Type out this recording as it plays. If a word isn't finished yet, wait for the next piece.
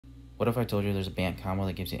What if I told you there's a Bant combo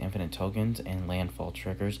that gives you infinite tokens and landfall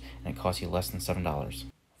triggers, and it costs you less than $7?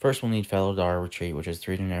 First, we'll need Felidar Retreat, which is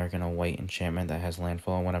 3 generic and a white enchantment that has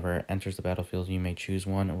landfall. Whenever it enters the battlefield, you may choose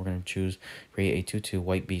one, and we're going to create a 2/2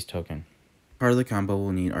 white beast token. Part of the combo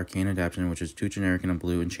will need Arcane Adaptation, which is 2 generic and a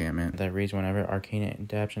blue enchantment that reads, whenever Arcane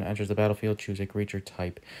Adaptation enters the battlefield, choose a creature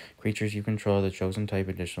type. Creatures you control are the chosen type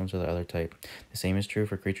additional to the other type. The same is true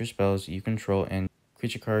for creature spells you control and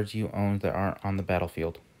creature cards you own that aren't on the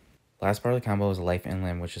battlefield. Last part of the combo is Life and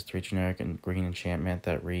Limb, which is 3 generic and green enchantment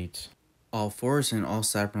that reads, all forests and all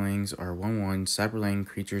saplings are 1/1 sapling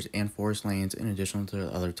creatures and forest lands in addition to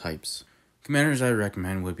the other types. Commanders I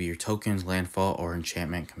recommend would be your tokens, landfall, or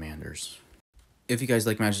enchantment commanders. If you guys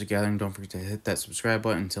like Magic the Gathering, don't forget to hit that subscribe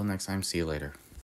button. Until next time, see you later.